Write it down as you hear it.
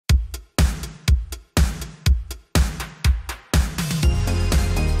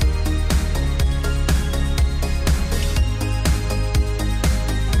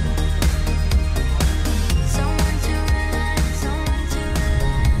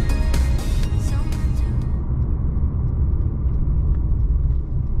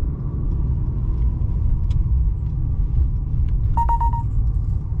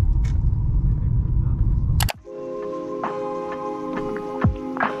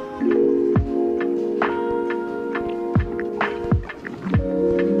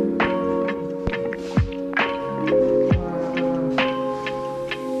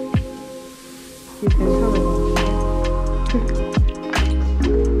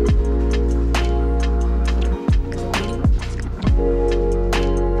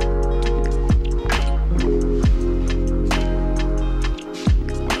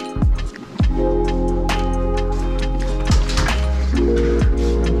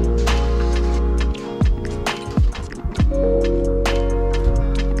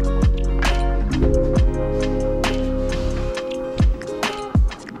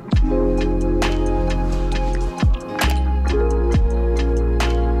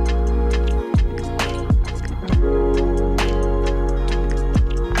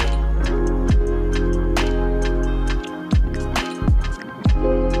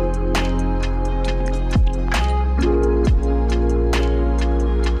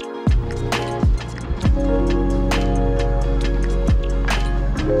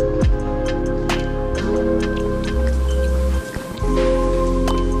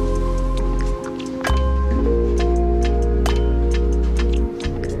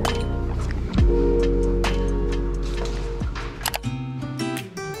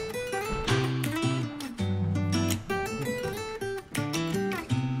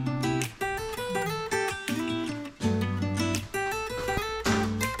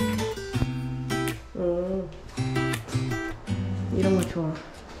tour.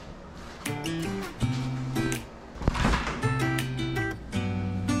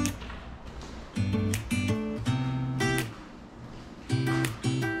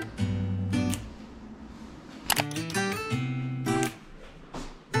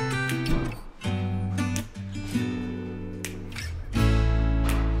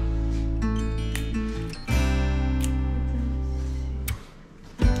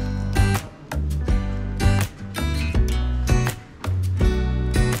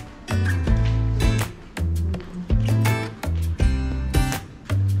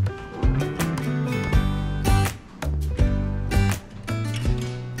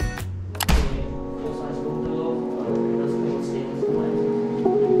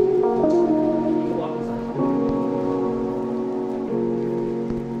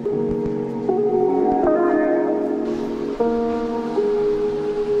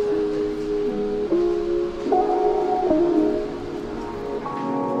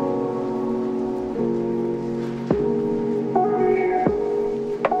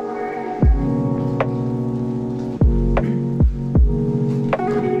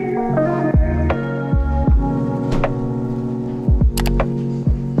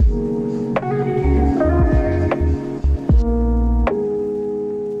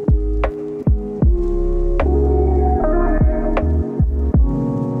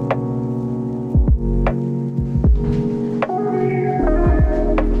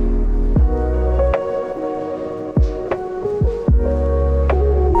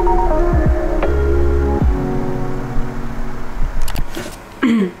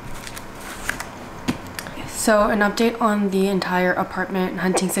 So an update on the entire apartment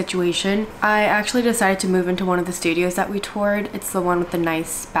hunting situation. I actually decided to move into one of the studios that we toured. It's the one with the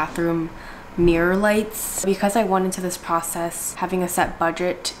nice bathroom mirror lights. Because I went into this process having a set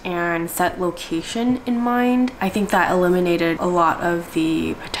budget and set location in mind, I think that eliminated a lot of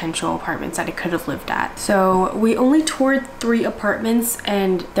the potential apartments that I could have lived at. So we only toured 3 apartments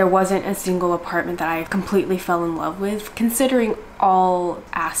and there wasn't a single apartment that I completely fell in love with, considering all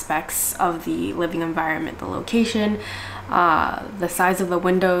aspects of the living environment, the location, the size of the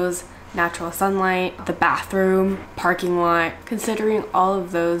windows, natural sunlight, the bathroom, parking lot. Considering all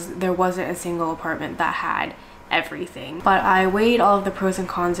of those, there wasn't a single apartment that had everything. But I weighed all of the pros and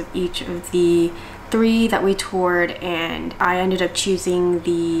cons of each of the 3 that we toured, and I ended up choosing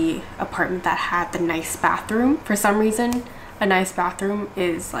the apartment that had the nice bathroom. For some reason, a nice bathroom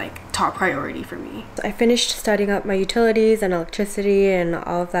is like top priority for me. I finished setting up my utilities and electricity and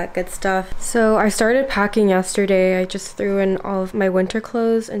all of that good stuff. So I started packing yesterday. I just threw in all of my winter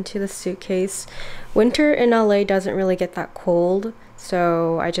clothes into the suitcase. Winter in LA doesn't really get that cold,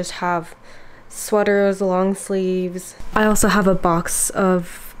 so I just have sweaters, long sleeves. I also have a box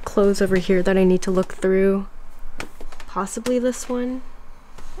of clothes over here that I need to look through. Possibly this one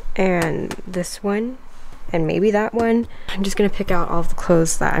and this one. And maybe that one. I'm just gonna pick out all of the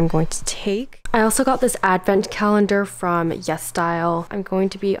clothes that I'm going to take. I also got this advent calendar from YesStyle. I'm going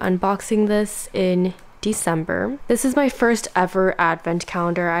to be unboxing this in December. This is my first ever advent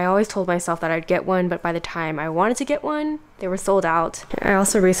calendar. I always told myself that I'd get one, but by the time I wanted to get one, they were sold out. I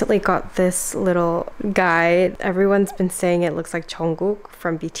also recently got this little guide. Everyone's been saying it looks like Jungkook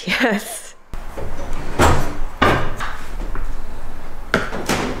from BTS.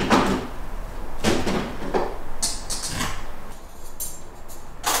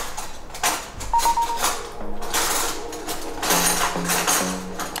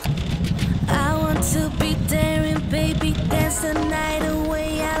 The night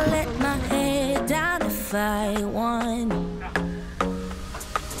away, I let my head down if I want.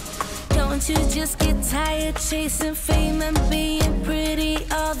 Don't you just get tired chasing fame and being pretty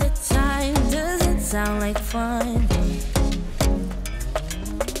all the time? Doesn't sound like fun.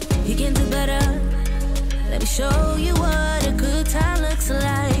 You can do better. Let me show you what a good time looks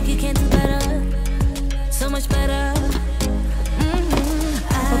like. You can do better, so much better.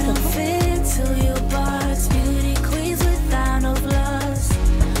 I don't fit into your bars, beauty queens without no flaws.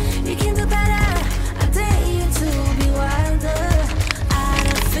 You can do better, I dare you to be wilder. I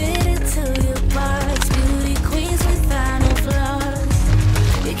don't fit into your bars, beauty queens without no flaws.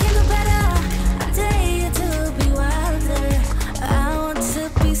 You can do better, I dare you to be wilder. I want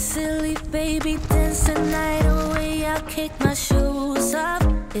to be silly, baby, dance the night away. I'll kick my shoes off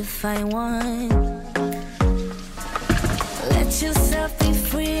if I want. Let yourself be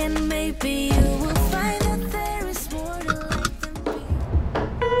free and maybe you will find that there is more to life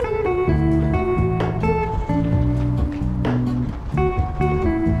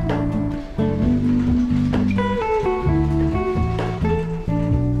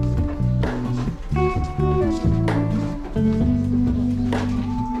than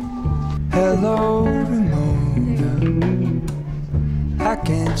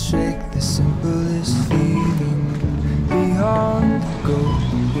the simplest feeling beyond the goal.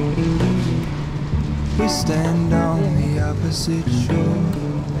 We stand on the opposite shore.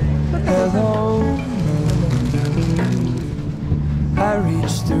 Hello, no. I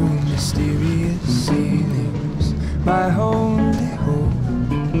reach through mysterious ceilings, my only hope.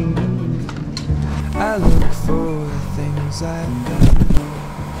 I look for the things I don't know.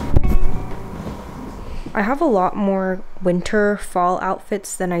 I have a lot more winter fall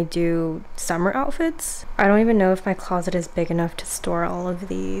outfits than I do summer outfits. I don't even know if my closet is big enough to store all of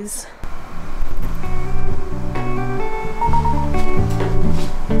these.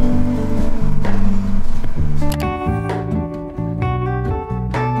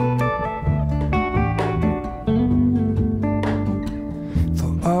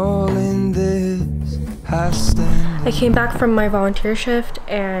 I came back from my volunteer shift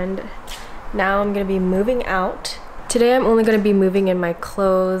and now I'm gonna be moving out. Today I'm only gonna be moving in my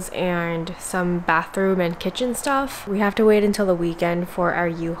clothes and some bathroom and kitchen stuff. We have to wait until the weekend for our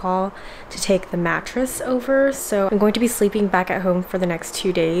U-Haul to take the mattress over, so I'm going to be sleeping back at home for the next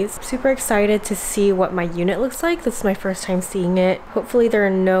 2 days. I'm super excited to see what my unit looks like. This is my first time seeing it. Hopefully there are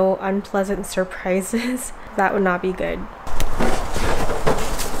no unpleasant surprises. That would not be good.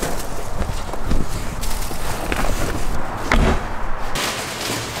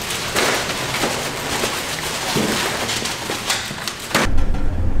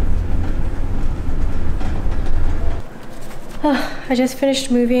 I just finished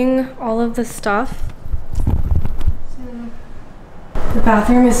moving all of the stuff. The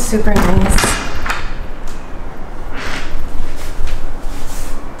bathroom is super nice.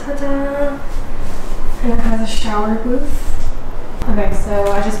 Ta-da! And it has a shower booth. Okay,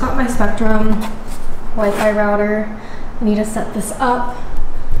 so I just got my Spectrum Wi-Fi router. I need to set this up.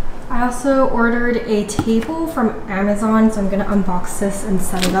 I also ordered a table from Amazon, so I'm gonna unbox this and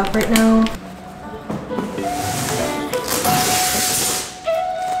set it up right now.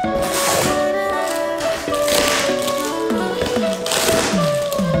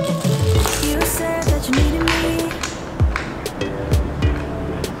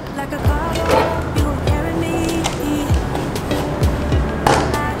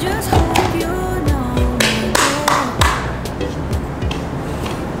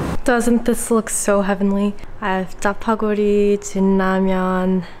 Doesn't this look so heavenly? I have 짜파구리,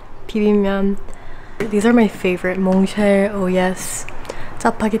 진라면, 비빔면. These are my favorite. 몽쉘, oh yes,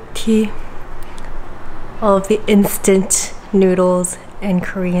 짜파게티. All of the instant noodles and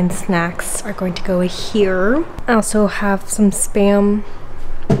Korean snacks are going to go here. I also have some Spam,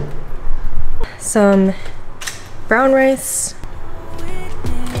 some brown rice,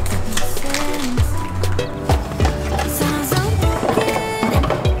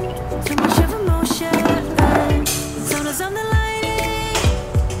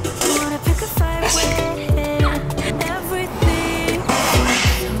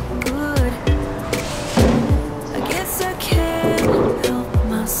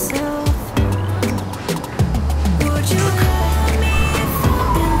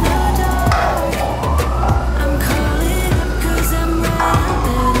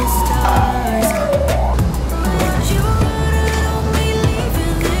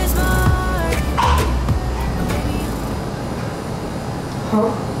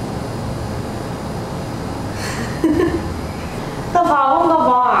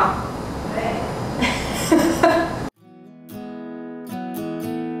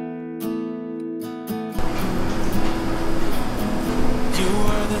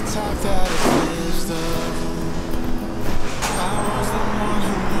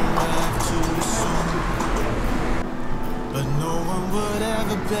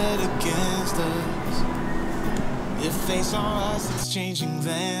 They saw us exchanging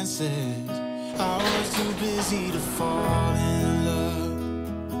glances. I was too busy to fall in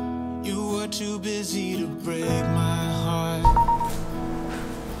love. You were too busy to break my heart.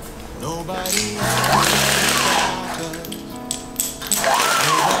 Nobody else was there to stop us.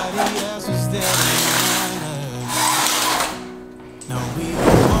 Nobody else was there to remind us. Now we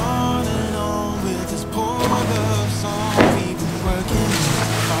go on and on with this poor love song. We've been working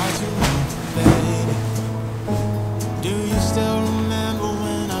far too long, baby. Do you still remember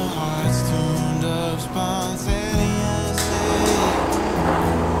when our hearts tuned up spontaneously?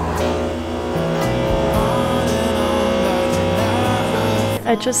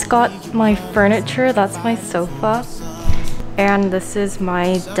 I just got my furniture. That's my sofa. And this is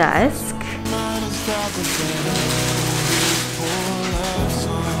my desk.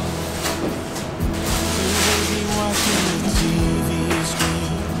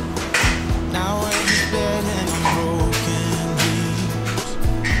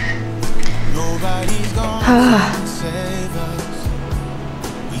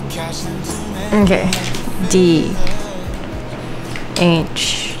 Okay, D,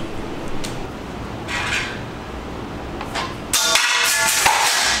 H.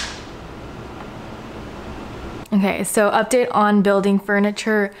 Okay, so update on building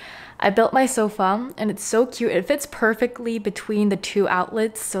furniture. I built my sofa and it's so cute. It fits perfectly between the two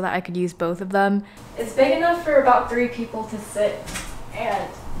outlets so that I could use both of them. It's big enough for about 3 people to sit, and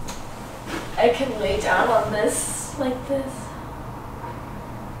I can lay down on this like this.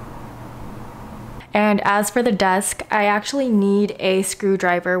 And as for the desk, I actually need a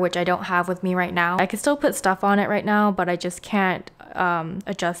screwdriver, which I don't have with me right now. I can still put stuff on it right now, but I just can't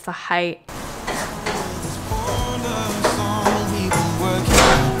adjust the height.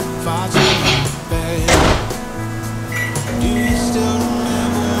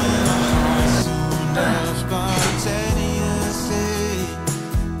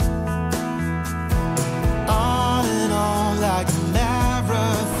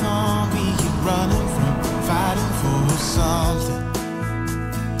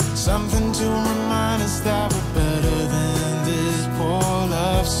 Something to remind us that we're better.